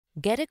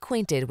Get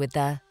acquainted with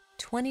the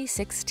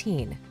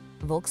 2016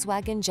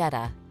 Volkswagen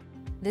Jetta.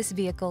 This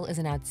vehicle is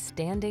an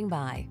outstanding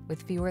buy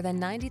with fewer than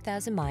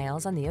 90,000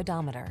 miles on the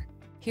odometer.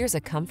 Here's a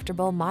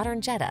comfortable,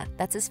 modern Jetta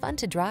that's as fun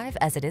to drive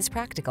as it is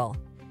practical.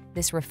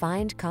 This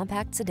refined,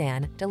 compact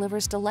sedan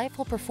delivers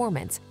delightful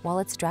performance while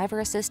its driver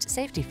assist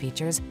safety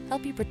features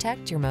help you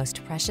protect your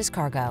most precious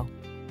cargo.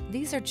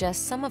 These are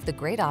just some of the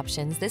great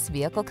options this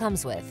vehicle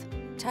comes with: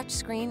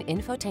 touchscreen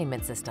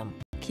infotainment system,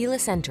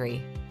 keyless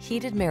entry,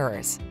 heated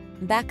mirrors,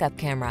 backup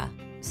camera,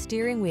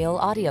 steering wheel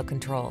audio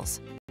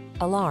controls,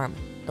 alarm,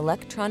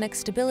 electronic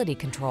stability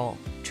control,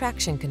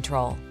 traction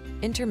control,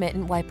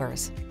 intermittent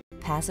wipers,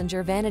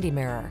 passenger vanity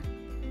mirror.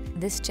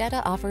 This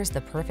Jetta offers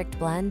the perfect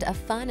blend of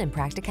fun and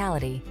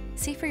practicality.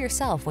 See for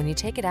yourself when you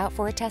take it out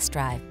for a test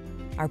drive.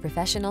 Our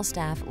professional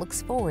staff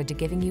looks forward to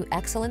giving you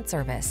excellent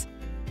service.